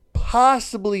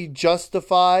possibly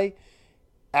justify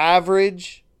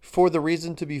average for the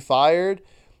reason to be fired,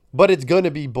 but it's going to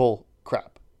be bull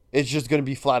crap. It's just going to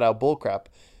be flat out bull crap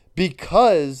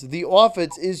because the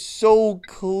offense is so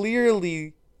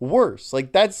clearly worse.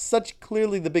 Like, that's such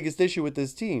clearly the biggest issue with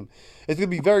this team. It's going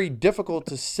to be very difficult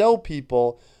to sell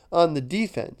people on the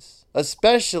defense,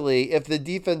 especially if the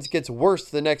defense gets worse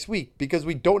the next week because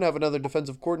we don't have another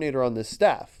defensive coordinator on this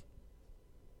staff.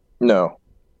 No.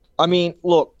 I mean,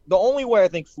 look, the only way I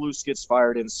think Flus gets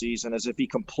fired in season is if he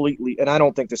completely – and I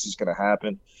don't think this is going to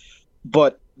happen,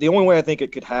 but the only way I think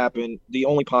it could happen, the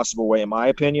only possible way in my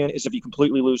opinion, is if he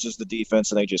completely loses the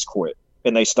defense and they just quit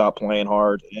and they stop playing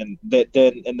hard and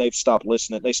they've stopped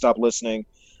listening. They stop listening.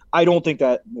 I don't think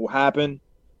that will happen.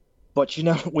 But,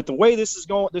 with the way this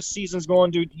season's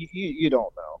going, dude, you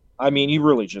don't know. I mean, you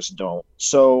really just don't.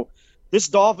 So – this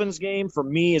Dolphins game, for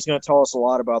me, is going to tell us a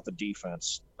lot about the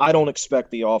defense. I don't expect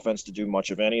the offense to do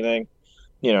much of anything,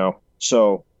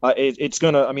 So it's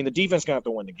going to – I mean, the defense is going to have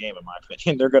to win the game, in my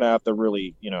opinion. They're going to have to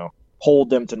really, hold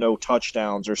them to no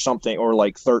touchdowns or something, or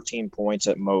like 13 points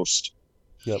at most.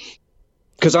 Yep.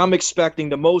 Because I'm expecting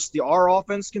the most our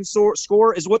offense can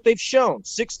score is what they've shown,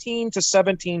 16 to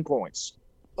 17 points.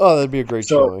 Oh, that'd be a great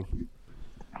showing.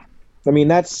 I mean,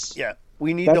 that's – yeah,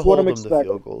 we need to hold them to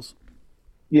field goals.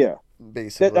 Yeah.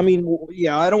 Basically,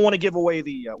 I don't want to give away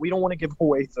we don't want to give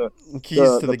away the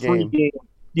keys to the game.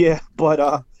 Yeah,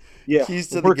 but keys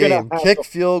to the game. Kick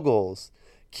field goals.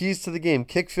 Keys to the game.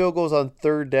 Kick field goals on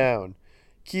third down.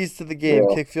 Keys to the game.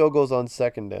 Kick field goals on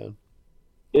second down.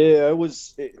 Yeah,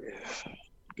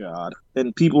 God.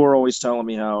 And people are always telling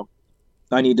me how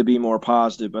I need to be more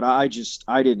positive, but I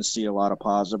didn't see a lot of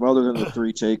positive other than the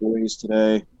 3 takeaways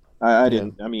today. I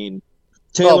didn't. I mean,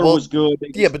 Taylor was good.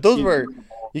 Yeah, but those were.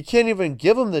 You can't even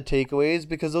give them the takeaways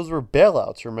because those were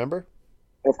bailouts, remember?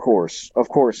 Of course,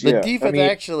 The defense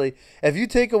actually, if you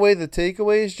take away the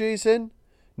takeaways, Jason,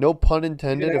 no pun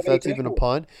intended, if that's even a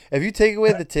pun. If you take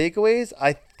away the takeaways,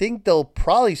 I think they'll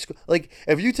probably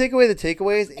if you take away the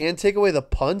takeaways and take away the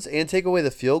punts and take away the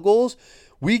field goals,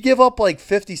 we give up like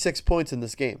 56 points in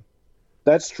this game.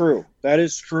 That's true. That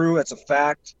is true. That's a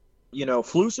fact.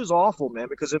 Flus is awful, man,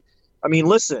 because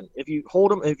listen, if you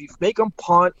make them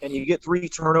punt and you get 3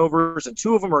 turnovers and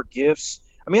 2 of them are gifts,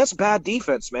 that's bad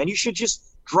defense, man. You should just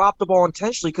drop the ball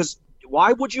intentionally because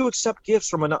why would you accept gifts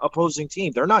from an opposing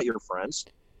team? They're not your friends.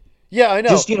 Yeah, I know.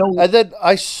 Just, and then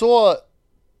I saw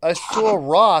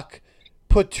Rock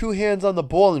put 2 hands on the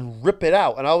ball and rip it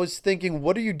out. And I was thinking,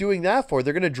 what are you doing that for?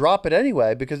 They're going to drop it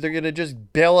anyway because they're going to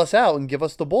just bail us out and give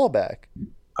us the ball back.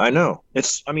 I know.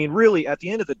 Really, at the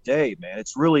end of the day, man,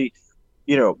 it's really –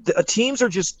 teams are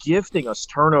just gifting us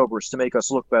turnovers to make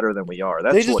us look better than we are.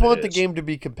 They just want the game to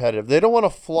be competitive. They don't want to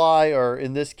fly, or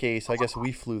in this case, I guess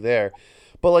we flew there.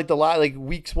 But like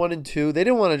weeks 1 and 2, they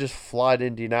didn't want to just fly to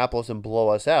Indianapolis and blow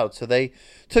us out. So they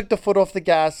took the foot off the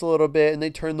gas a little bit and they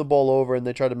turned the ball over and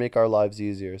they tried to make our lives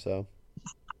easier. So,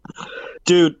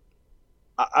 dude,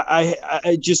 I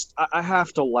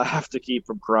have to laugh to keep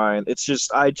from crying. It's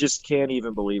just I just can't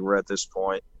even believe we're at this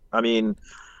point.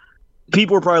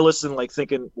 People are probably listening,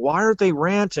 thinking, why aren't they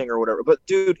ranting or whatever? But,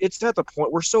 dude, it's at the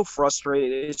point we're so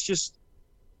frustrated. It's just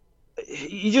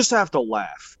you just have to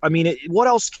laugh. What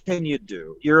else can you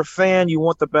do? You're a fan. You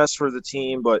want the best for the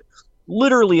team. But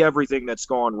literally everything that's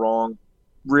gone wrong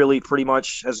really pretty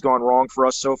much has gone wrong for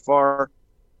us so far.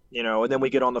 And then we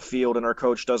get on the field and our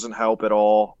coach doesn't help at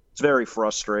all. It's very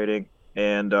frustrating.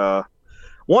 And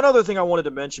one other thing I wanted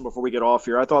to mention before we get off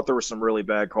here, I thought there were some really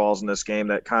bad calls in this game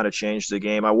that kind of changed the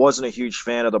game. I wasn't a huge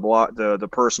fan of the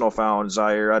personal foul on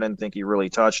Zaire. I didn't think he really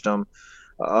touched him.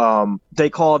 They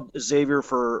called Xavier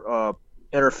for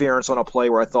interference on a play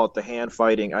where I thought the hand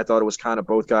fighting, I thought it was kind of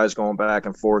both guys going back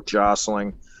and forth,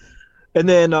 jostling. And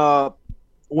then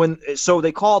so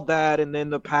they called that, and then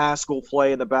the Pascal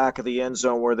play in the back of the end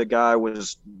zone where the guy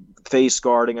was face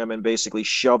guarding them and basically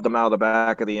shoved them out of the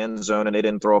back of the end zone, and they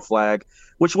didn't throw a flag,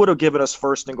 which would have given us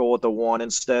first and goal at the 1.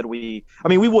 Instead, we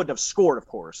wouldn't have scored, of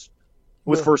course,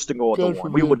 with No, first and goal at the God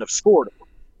 1. We forbid. wouldn't have scored.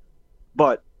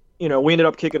 But, we ended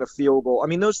up kicking a field goal. I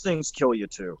mean, those things kill you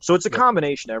too. So it's a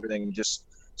combination of everything. Just,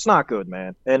 it's not good,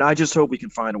 man. And I just hope we can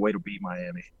find a way to beat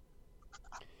Miami.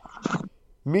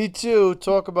 Me too.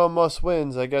 Talk about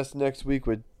must-wins. I guess next week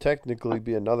would technically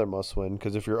be another must-win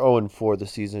because if you're 0-4, the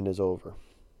season is over.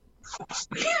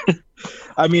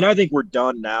 I mean, I think we're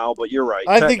done now, but you're right.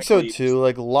 I think so Technically, too.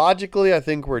 Like logically, I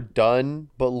think we're done,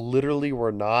 but literally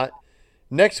we're not.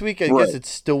 Next week, I Right. guess it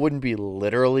still wouldn't be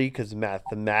literally because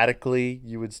mathematically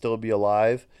you would still be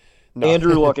alive. No.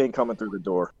 Andrew Luck ain't coming through the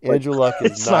door. Andrew Luck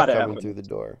is it's not not coming happening. through the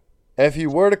door. If he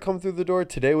were to come through the door,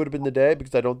 today would have been the day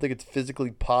because I don't think it's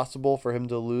physically possible for him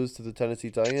to lose to the Tennessee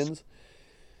Titans.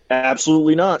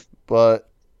 Absolutely not. But,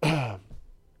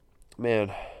 man,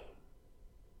 I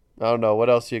don't know. What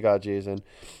else you got, Jason?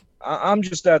 I'm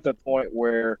just at the point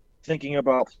where thinking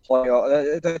about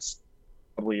playoff, that's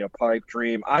probably a pipe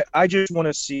dream. I just want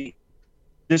to see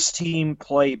this team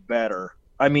play better.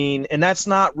 I mean, and that's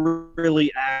not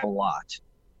really a lot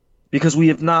because we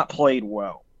have not played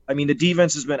well. I mean, the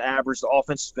defense has been average. The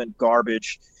offense has been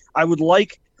garbage. I would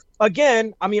like,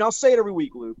 again, I mean, I'll say it every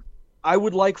week, Luke. I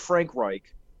would like Frank Reich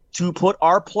to put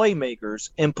our playmakers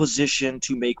in position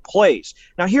to make plays.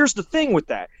 Now, here's the thing with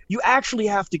that. You actually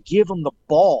have to give them the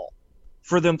ball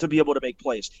for them to be able to make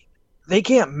plays. They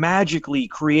can't magically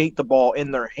create the ball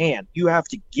in their hand. You have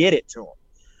to get it to them.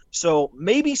 So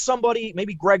maybe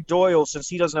Greg Doyle, since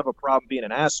he doesn't have a problem being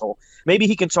an asshole, maybe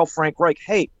he can tell Frank Reich,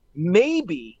 hey,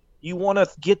 maybe you want to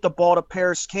get the ball to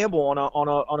Paris Campbell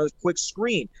on a quick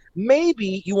screen.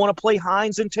 Maybe you want to play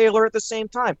Hines and Taylor at the same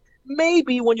time.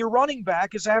 Maybe when your running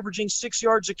back is averaging 6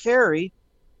 yards a carry,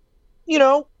 you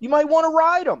might want to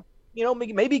ride him.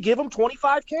 Maybe give him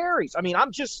 25 carries. I mean,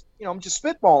 I'm just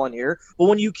spitballing here. But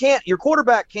when your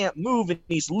quarterback can't move and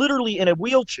he's literally in a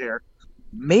wheelchair,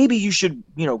 maybe you should,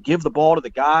 give the ball to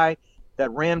the guy that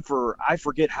ran for I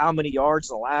forget how many yards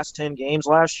in the last 10 games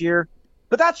last year.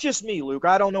 But that's just me, Luke.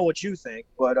 I don't know what you think,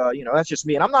 but that's just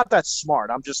me. And I'm not that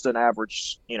smart. I'm just an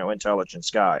average,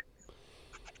 intelligence guy.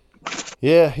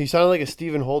 Yeah, he sounded like a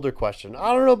Stephen Holder question.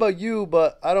 I don't know about you,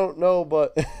 but I don't know,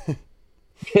 but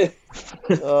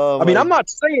I mean, I'm not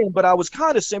saying, but I was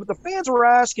kind of saying, but the fans were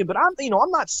asking, but I'm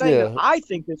not saying that Yeah. I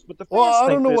think this, but the fans well, I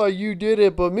think don't know this. why you did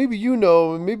it, but maybe you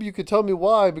know, and maybe you could tell me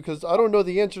why, because I don't know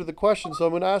the answer to the question, so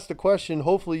I'm going to ask the question.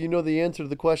 Hopefully you know the answer to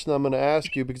the question I'm going to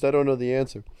ask you, because I don't know the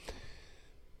answer.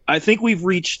 I think we've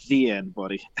reached the end,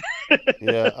 buddy.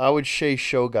 Yeah, I would say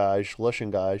Shogash,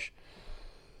 Lushengash.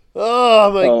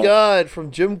 Oh, my Oh. God.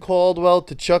 From Jim Caldwell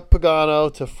to Chuck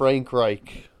Pagano to Frank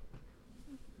Reich.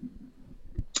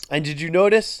 And did you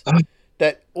notice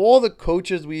that all the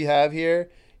coaches we have here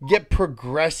get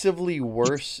progressively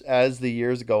worse as the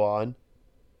years go on?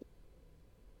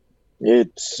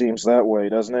 It seems that way,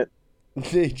 doesn't it?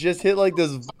 They just hit like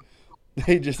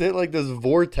this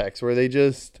vortex where they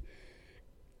just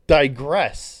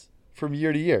digress from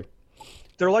year to year.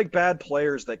 They're like bad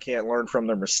players that can't learn from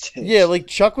their mistakes. Yeah, like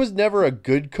Chuck was never a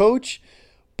good coach,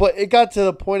 but it got to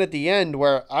the point at the end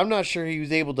where I'm not sure he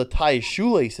was able to tie his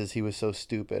shoelaces. He was so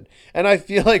stupid. And I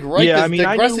feel like Reich Yeah, is I mean,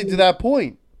 I digressing knew- to that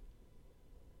point.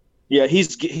 Yeah,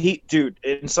 dude,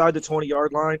 inside the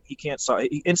 20-yard line, he can't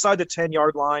inside the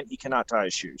 10-yard line, he cannot tie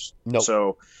his shoes. Nope.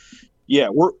 So, yeah,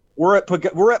 we're at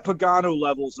Pagano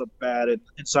levels of bad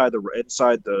inside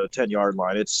the 10-yard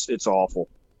line. It's awful.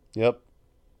 Yep.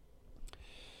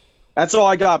 That's all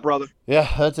I got, brother. Yeah,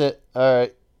 that's it. All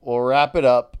right. We'll wrap it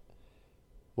up.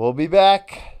 We'll be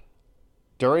back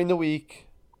during the week,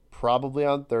 probably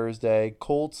on Thursday.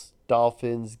 Colts,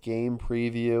 Dolphins game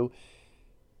preview.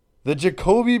 The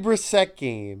Jacoby Brissett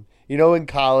game. In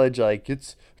college, like,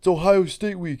 it's Ohio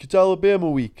State week. It's Alabama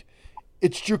week.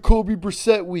 It's Jacoby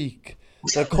Brissett week.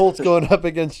 The Colts going up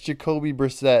against Jacoby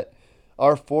Brissett,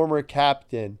 our former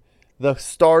captain, the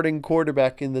starting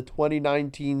quarterback in the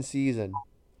 2019 season.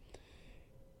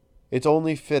 It's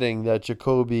only fitting that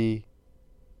Jacoby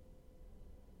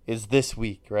is this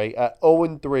week, right? At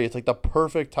 0-3, it's like the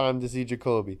perfect time to see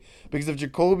Jacoby. Because if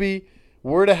Jacoby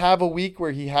were to have a week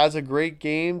where he has a great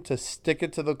game to stick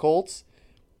it to the Colts,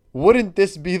 wouldn't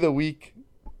this be the week?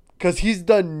 Because he's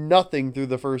done nothing through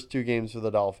the first 2 games for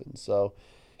the Dolphins. So,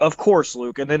 Of course,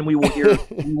 Luke. And then we will hear,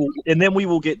 we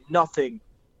will get nothing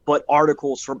but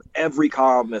articles from every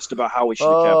columnist about how we should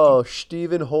have kept him. oh,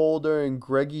 Stephen Holder and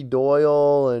Greggy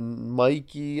Doyle and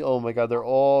Mikey. Oh my God, they're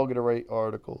all gonna write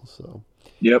articles. So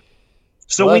Yep.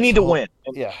 So Well, we that's need to all- win.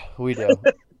 yeah, we do.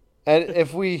 And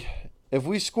if we If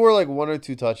we score like 1 or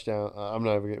 2 touchdowns, I'm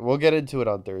not even. We'll get into it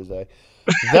on Thursday.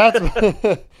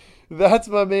 That's that's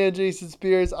my man Jason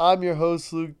Spears. I'm your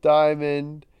host Luke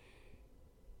Diamond.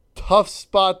 Tough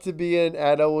spot to be in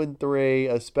at 0-3,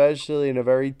 especially in a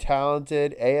very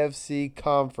talented AFC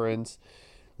conference.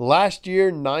 Last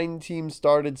year, 9 teams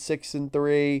started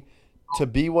 6-3. To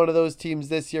be one of those teams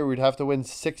this year, we'd have to win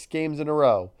 6 games in a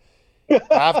row.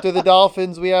 After the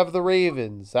Dolphins, we have the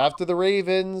Ravens. After the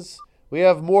Ravens, we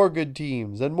have more good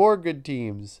teams and more good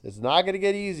teams. It's not going to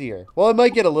get easier. Well, it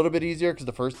might get a little bit easier because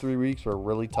the first 3 weeks were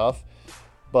really tough,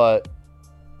 but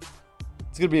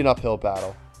it's going to be an uphill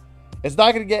battle. It's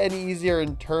not going to get any easier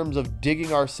in terms of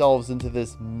digging ourselves into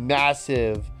this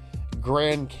massive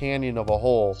Grand Canyon of a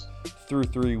hole through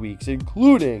 3 weeks,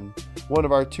 including one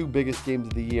of our 2 biggest games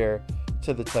of the year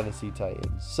to the Tennessee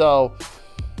Titans. So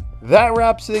that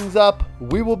wraps things up.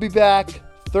 We will be back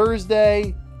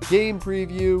Thursday. Game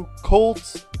preview,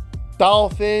 Colts,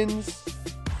 Dolphins,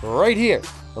 right here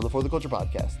on the For the Culture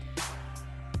podcast.